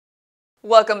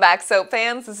Welcome back, soap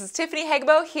fans. This is Tiffany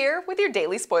Hagbo here with your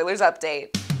daily spoilers update.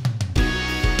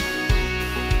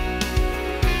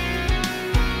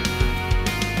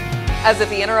 As if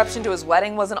the interruption to his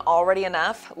wedding wasn't already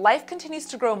enough, life continues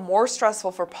to grow more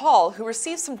stressful for Paul, who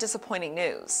receives some disappointing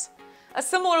news. A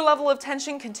similar level of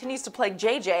tension continues to plague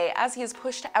JJ as he is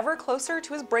pushed ever closer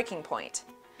to his breaking point.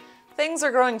 Things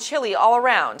are growing chilly all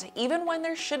around, even when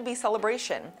there should be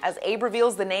celebration, as Abe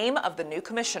reveals the name of the new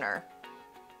commissioner.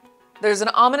 There's an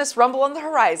ominous rumble on the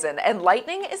horizon, and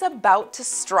lightning is about to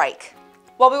strike.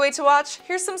 While we wait to watch,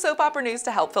 here's some soap opera news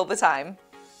to help fill the time.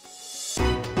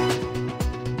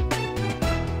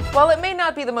 While it may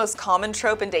not be the most common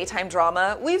trope in daytime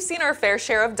drama, we've seen our fair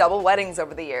share of double weddings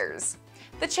over the years.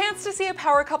 The chance to see a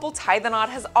power couple tie the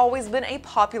knot has always been a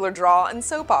popular draw in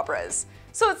soap operas,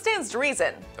 so it stands to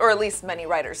reason, or at least many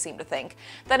writers seem to think,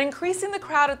 that increasing the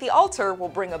crowd at the altar will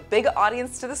bring a big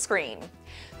audience to the screen.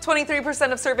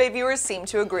 23% of survey viewers seem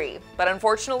to agree, but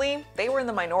unfortunately, they were in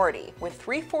the minority, with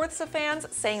 3/4 of fans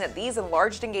saying that these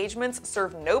enlarged engagements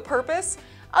serve no purpose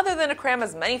other than to cram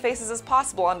as many faces as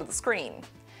possible onto the screen.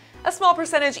 A small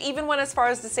percentage even went as far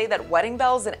as to say that wedding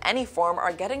bells in any form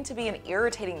are getting to be an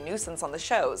irritating nuisance on the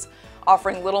shows,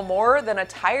 offering little more than a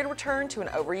tired return to an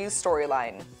overused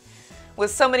storyline. With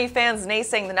so many fans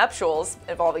naysaying the nuptials,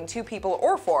 involving 2 people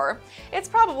or 4, it's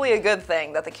probably a good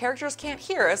thing that the characters can't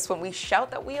hear us when we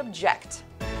shout that we object.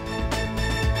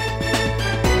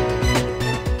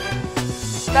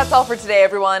 That's all for today,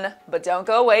 everyone, but don't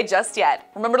go away just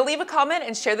yet. Remember to leave a comment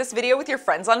and share this video with your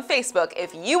friends on Facebook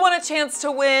if you want a chance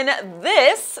to win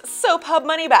this Soap Hub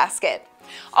Money Basket.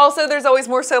 Also, there's always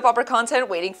more soap opera content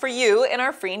waiting for you in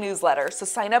our free newsletter, so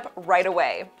sign up right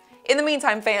away. In the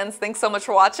meantime, fans, thanks so much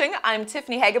for watching. I'm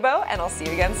Tiffany Hagbo, and I'll see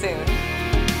you again soon.